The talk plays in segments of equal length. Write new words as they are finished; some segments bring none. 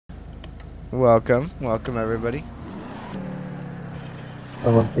Welcome, welcome everybody. I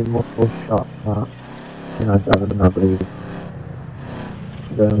want to see multiple shots at 297, I believe.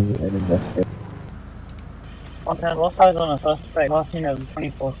 Going and investigate. Okay, lost eyes on a suspect, last seen over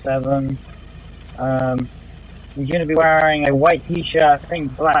 24/7. He's going to be wearing a white t-shirt, I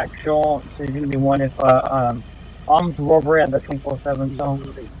think black shorts. He's going to be wanted for armed robbery at the 24/7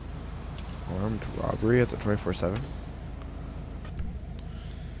 zone. Armed robbery at the 24/7.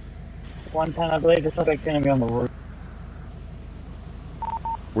 110, I believe the suspect's going to be on the roof.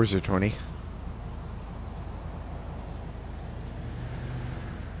 Where's your 20?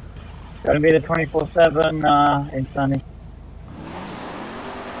 Going to be the 24/7 in Sunny.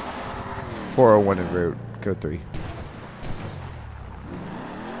 401 en route, code 3.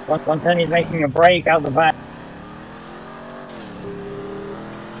 110, he's making a break out the back.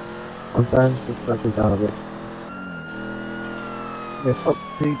 I'm trying to suspect is out of it. Yes, up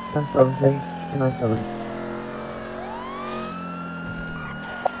to 1017, 297.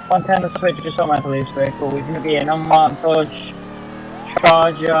 110, the switch just on my police vehicle. He's going to be an unmarked Dodge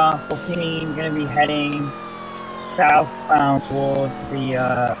Charger 14, going to be heading southbound towards the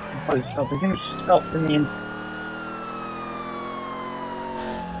post stop. He's going to stop in the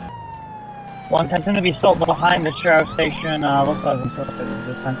 110's going to be stopped behind the sheriff's station. Looks like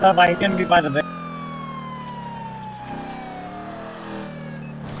he's going to be by the victim.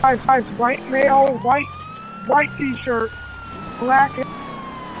 Guys, white male, white t-shirt, black.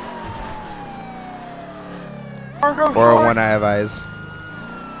 401, I have eyes.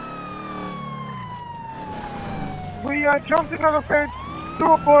 We jumped another fence,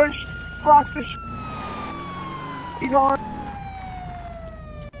 through a bush, crossed the he's on.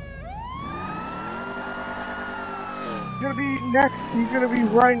 He's gonna be next, he's gonna be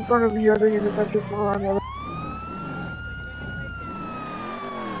right in front of the other intersection around the other.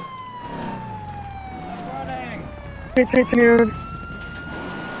 Continued.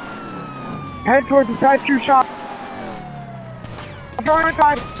 Head towards the tattoo shop. I'm going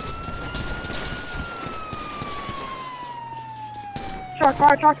inside. Shot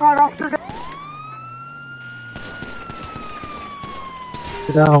fired, officer.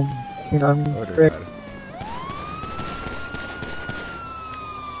 Sit down, 293. Order God.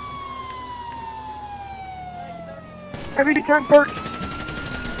 Heavy 10-30.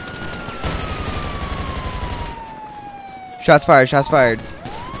 Shots fired, shots fired.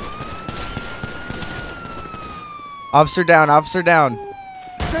 Officer down, officer down.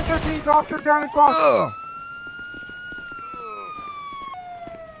 10-13, officer down and cross.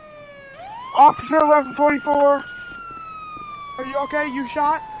 Officer 1144. Are you okay? You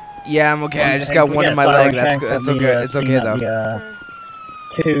shot? Yeah, I'm okay. I just got one in my leg. That's good. It's okay. It's okay though.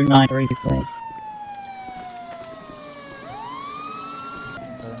 293, please.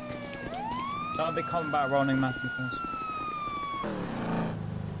 Don't be combat rolling, Matthew, please.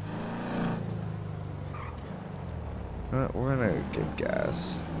 We're gonna get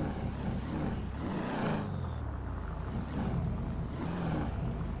gas.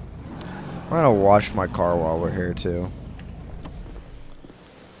 I'm gonna wash my car while we're here too.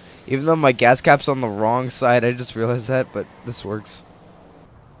 Even though my gas cap's on the wrong side, I just realized that, but this works.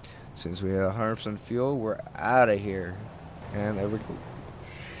 As soon as we have 100% fuel, we're out of here. And there we go.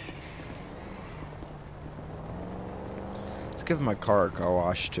 Let's give my car a car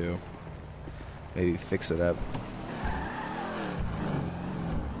wash too. Maybe fix it up.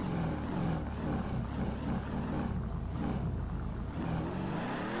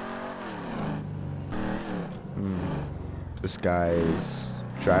 This guy's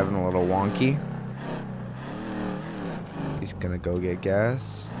driving a little wonky. He's gonna go get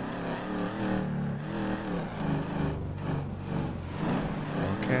gas.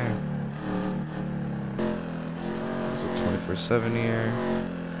 Okay. There's a 24/7 here.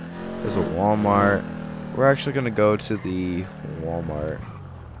 There's a Walmart. We're actually gonna go to the Walmart.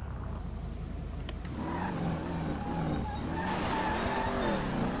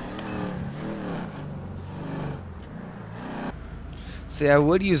 See, I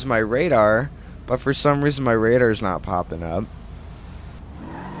would use my radar, but for some reason my radar is not popping up.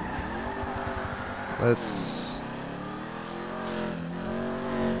 I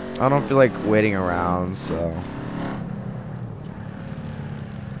don't feel like waiting around, so.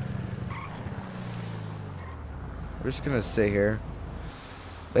 We're just gonna sit here.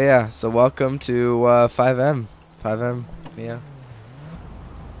 But yeah, so welcome to 5M. 5M, yeah.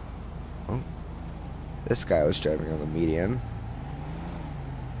 Oh. This guy was driving on the median.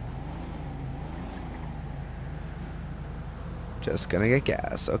 Just gonna get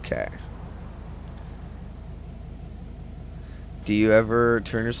gas, okay. Do you ever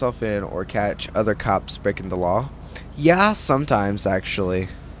turn yourself in or catch other cops breaking the law? Yeah, sometimes actually.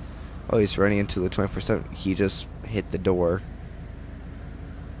 Oh, he's running into the 24/7. He just hit the door.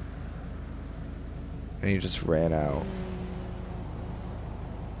 And he just ran out.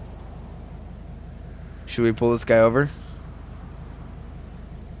 Should we pull this guy over?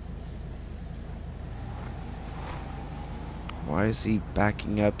 Why is he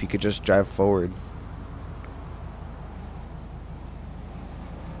backing up? You could just drive forward.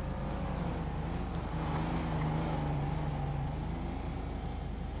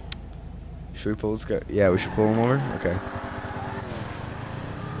 Should we pull this guy? Yeah, we should pull him over? Okay.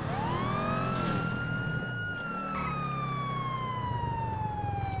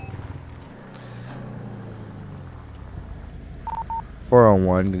 $401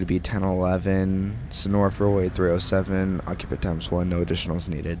 going to be 1011. Sonora Freeway 307. Occupant times 1. No additionals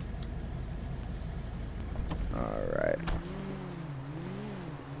needed. Alright.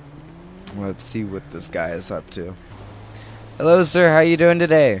 Let's see what this guy is up to. Hello, sir. How you doing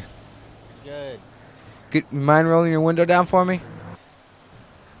today? Good. Mind rolling your window down for me?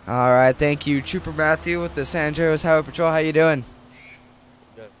 Alright, thank you. Trooper Matthew with the San Andreas Highway Patrol. How you doing?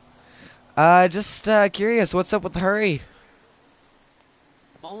 Good. Just curious. What's up with the hurry?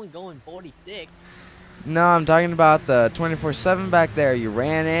 I'm only going 46. No, I'm talking about the 24/7 back there. You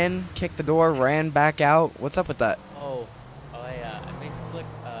ran in, kicked the door, ran back out. What's up with that? I misclicked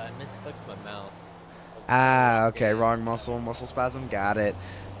my mouse. Ah, okay, wrong muscle spasm. Got it.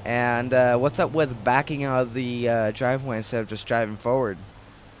 And what's up with backing out of the driveway instead of just driving forward?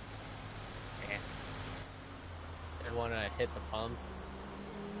 Didn't want to hit the pumps.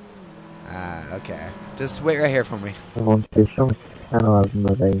 Ah, okay. Just wait right here for me. Okay,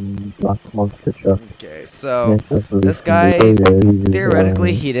 so this guy,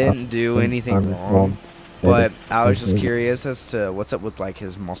 theoretically, he didn't do anything wrong, but I was just curious as to what's up with, like,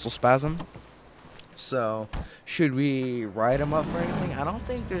 his muscle spasm. So, should we write him up for anything? I don't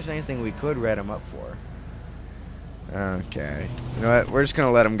think there's anything we could write him up for. Okay. You know what? We're just gonna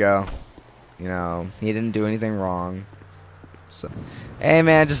let him go. You know, he didn't do anything wrong. So, hey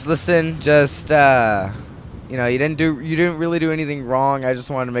man, just listen. Just you know, you didn't really do anything wrong. I just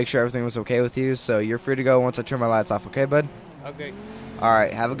wanted to make sure everything was okay with you. So you're free to go once I turn my lights off. Okay, bud? Okay. All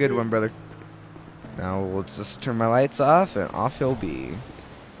right. Have a good one, brother. Now we'll just turn my lights off, and off he'll be.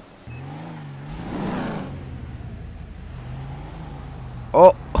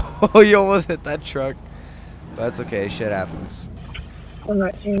 Oh, you almost hit that truck. But that's okay. Shit happens. I'm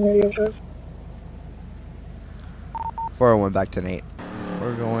not seeing radio shows. 401 back to Nate.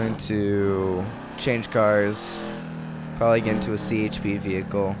 We're going to change cars. Probably get into a CHP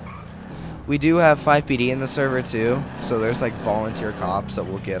vehicle. We do have 5PD in the server too, so there's like volunteer cops that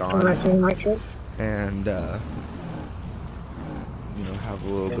we'll get on. I'm not seeing my truck. And you know, have a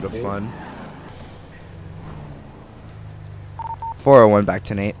little bit of fun. 401 back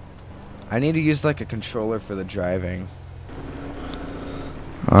to Nate. I need to use like a controller for the driving.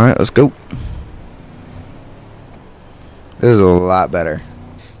 Alright, let's go. This is a lot better.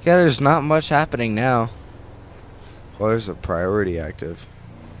 Yeah, there's not much happening now. Well, there's a priority active.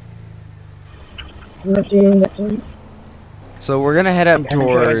 I'm not seeing that thing. So we're gonna head up I'm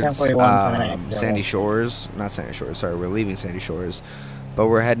sure towards 1041 Sandy Shores. Not Sandy Shores, sorry, we're leaving Sandy Shores. But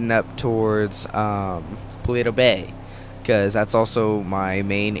we're heading up towards Paleto Bay. Because that's also my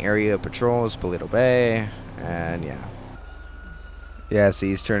main area of patrol is Paleto Bay. And yeah. Yeah, see,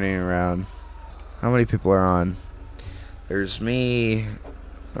 he's turning around. How many people are on? There's me.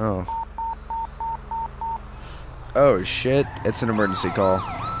 Oh. Oh, shit. It's an emergency call.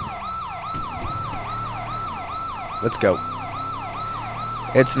 Let's go.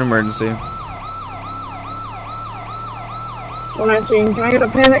 It's an emergency. 119, can I get a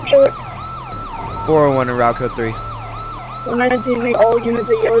panic check? 401 in route code 3. 119, make all units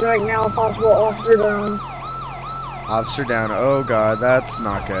at yellow right now, if possible, officer down. Officer down. Oh, God, that's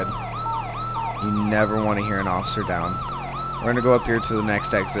not good. You never want to hear an officer down. We're going to go up here to the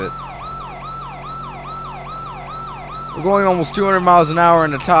next exit. We're going almost 200 miles an hour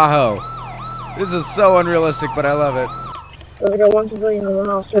in a Tahoe. This is so unrealistic, but I love it. So we got one civilian and one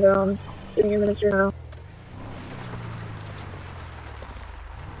officer down. Giving you minutes here now.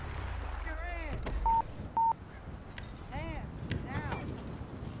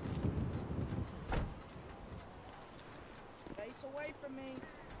 Face away from me.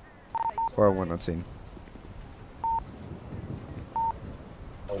 401 on scene.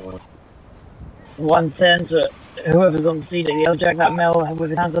 110 to whoever's on the seat at the Jack that Mel with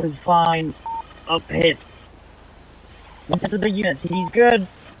his hands up is fine. Up hit. 110 to the units, he's good.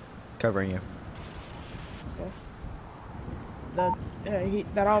 Covering you.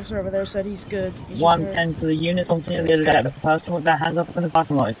 that officer over there said he's good. He's just hurt. 110 to the unit, continue to get the person with their hands up in the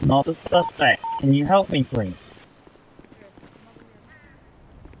parking lot. It's not the suspect. Can you help me, please?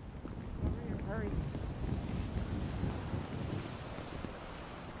 Hurry.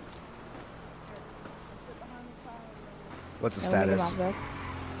 What's the Yeah, let me get status? my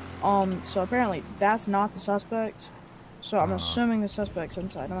vest. So apparently that's not the suspect. So I'm assuming the suspect's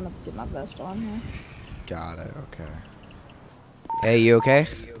inside. I'm gonna get my vest on here. Got it. Okay. Hey, you okay?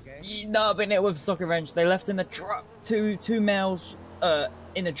 No, I've been hit with a socket wrench. They left in the truck. Two males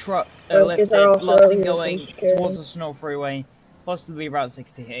in the truck left it. Last thing going towards the Snow Freeway, possibly Route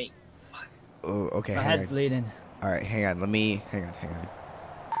 68. Oh, okay. My hang head's on. bleeding. All right, hang on. Hang on.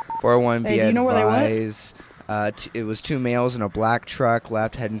 401, Hey, be do you know where they went? advised. It was 2 males in a black truck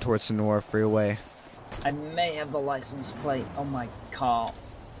left heading towards Sonora Freeway. I may have the license plate on my car.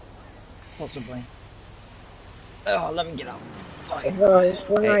 Possibly. Oh, let me get out. Fuck. Hey,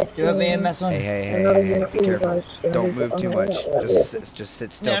 do you have EMS on? Hey, be careful. Don't move too much. Just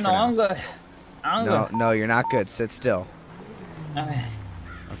sit still. No, for now. I'm good. I'm good. No, you're not good. Sit still. Okay.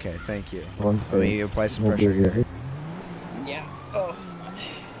 Okay, thank you. Let me apply some pressure here. Yeah. Oh.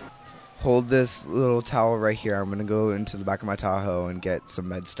 Hold this little towel right here. I'm gonna go into the back of my Tahoe and get some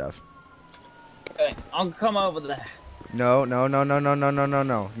med stuff. Okay, I'll come over there. No.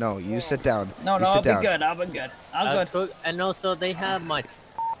 You sit down. No, I'll be good. I'll be good. I'm good. And also, they have my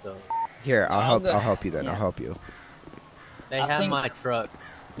so Here, I'll good. help you then. Yeah. I'll help you. they I have think- my truck.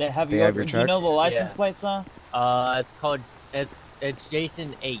 They have They your, have your do truck? you know the license Yeah. plate, sir? It's called it's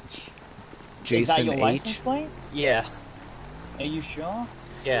Jason H. Is that Jason your license H. plate? Yeah. Are you sure?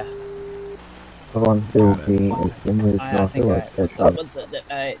 Yeah. One, two, three, extremely I think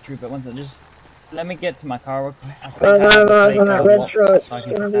Trooper, one second, just let me get to my car real quick. I think I have the plate locked, so I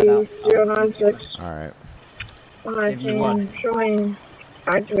can put that out. 096 All right. 119 showing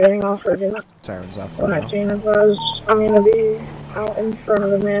activating offer. Sirens off for now. 119 advised I'm gonna be out in front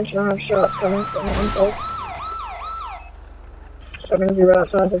of the mansion. I have shots coming from the inside. So I'm gonna be right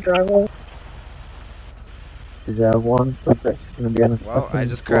outside the driveway. Is there one subject going to be on the Well, I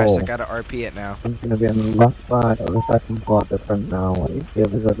just crashed. I gotta RP it now. One's going to be on the left side of the second floor at the front now. The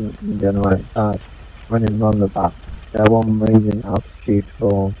other doesn't going to be on the right side, running on the back. They're one raising altitude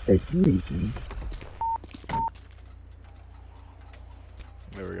for safety reasons.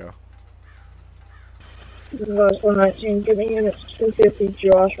 There we go. Advised 119, giving units 250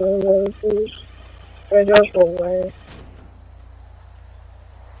 Joshua Way, please. Joshua Way.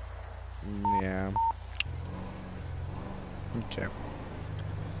 Yeah. Okay.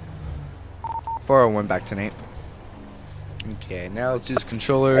 401 back to Nate. Okay, now let's use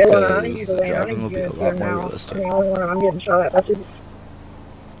controller Hey, because the driving will be a lot more realistic. The only one I'm getting shot at, that's it.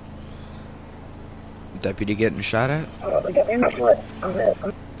 Deputy getting shot at? Oh, they got me in my foot. I'm dead.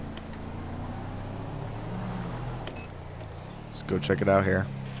 Let's go check it out here.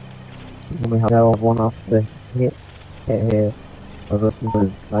 We have one off the hit here. I was looking for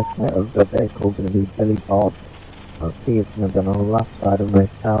the light of the vehicle going to be Billy Bob. I'll see it's going to be on the left side of the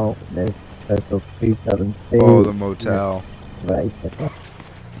motel. There's Circle 276. Oh, the motel. Right.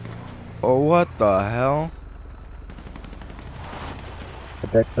 Oh, what the hell?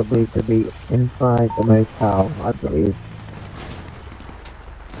 Predictably to be inside the motel, I believe.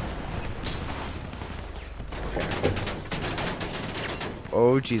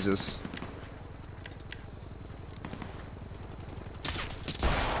 Oh, Jesus.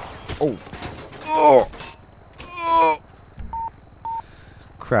 Oh. Oh. Oh.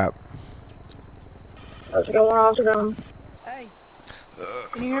 Crap. Let's go, one officer down. Hey,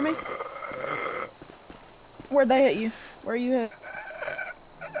 can you hear me? Where'd they hit you? Where you hit?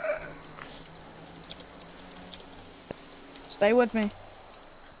 Stay with me.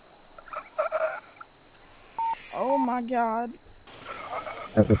 Oh my God.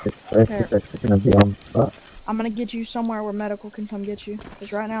 Everything's going to be on foot. I'm gonna get you somewhere where medical can come get you.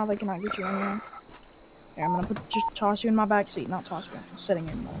 Because right now they cannot get you anywhere. Here, I'm gonna just toss you in my back seat, not toss you. I'm sitting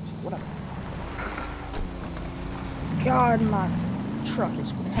in my back seat, whatever. God, my truck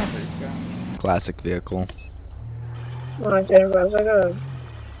is peppered, bro. Classic vehicle. 119 advised, I got a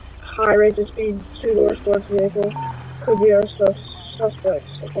high rate of speed, 2-door sports vehicle. Could be our suspects,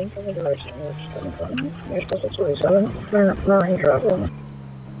 I think, in the direction which is coming from. You're supposed to 27, Marine travel.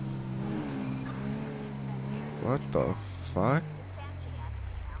 What the fuck?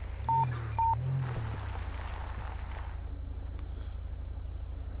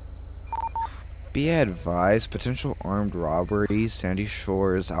 Be advised, potential armed robbery, Sandy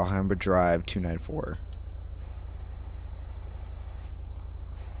Shores, Alhambra Drive, 294.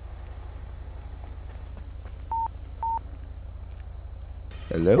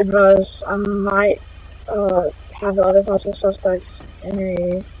 Hello? Because I might have other possible suspects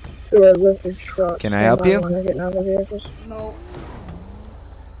in a lifted truck. Can I help you? Getting out of the vehicles. No.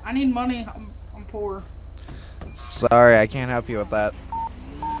 I need money. I'm poor. Sorry, I can't help you with that.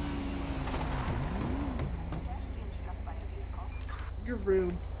 You're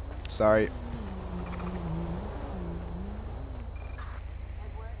rude. Sorry.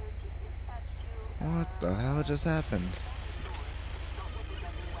 What the hell just happened?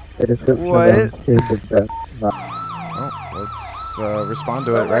 What? Oh, let's respond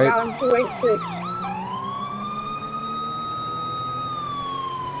to it, right? I'm 286.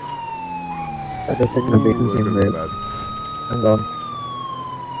 I just think the big team move. Hang on.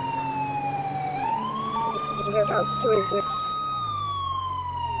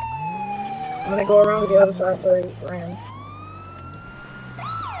 I'm gonna go around to the other side so he ran.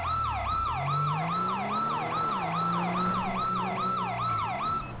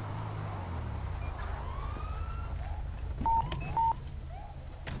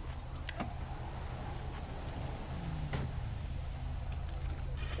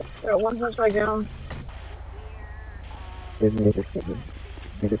 Got one suspect down. Give me the second.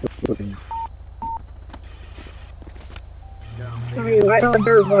 Somebody right on the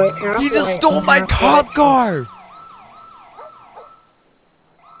dirt bike. He just stole my cop car!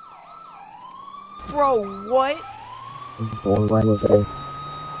 Bro, what? Why was I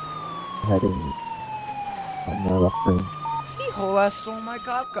heading on my left lane? He whole ass stole my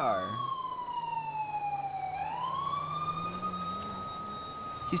cop car.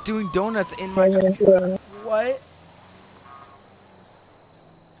 He's doing donuts in my... What?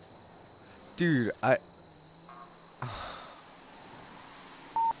 Dude,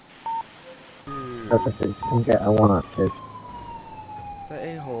 Okay, I want to. The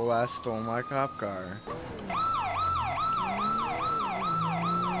a-hole ass stole my cop car.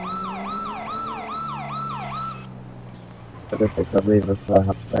 I believe if I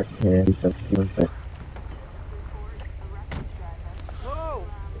have back here, he says he was there.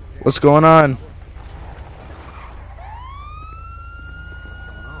 What's going on?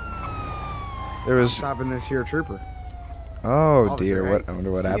 There was stopping this here trooper. Oh dear, what? I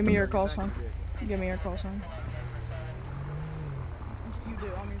wonder what happened. Give me your call sign. Give me your call sign. You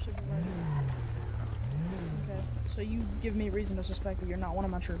do. I'm your supervisor. Okay. So you give me reason to suspect that you're not one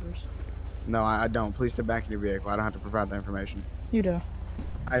of my troopers. No, I don't. Please step back in your vehicle. I don't have to provide that information. You do.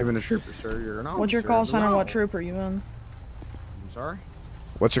 I am a trooper, sir. You're an officer. What's your call sign and what trooper you in? I'm sorry?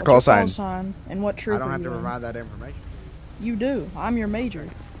 What's your call sign? Call sign and what trooper I don't have you to in? provide that information. You do. I'm your major.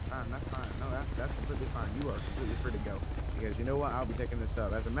 Fine, that's fine. No, that's completely fine. You are completely free to go. Because you know what? I'll be taking this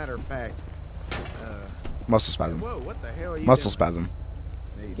up. As a matter of fact, muscle spasm. Whoa, what the hell are you muscle doing? spasm.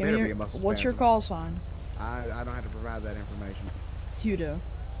 Yeah, you Give better me be a muscle what's your spasm. call sign? I don't have to provide that information. You do.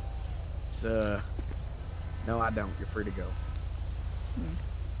 It's, no, I don't. You're free to go.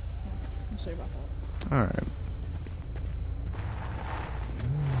 I'm sorry about that. Alright.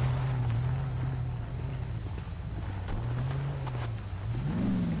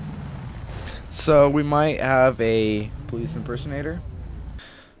 So we might have a police impersonator.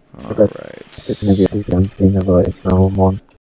 Alright. It's going to be a 217 about it's now 1.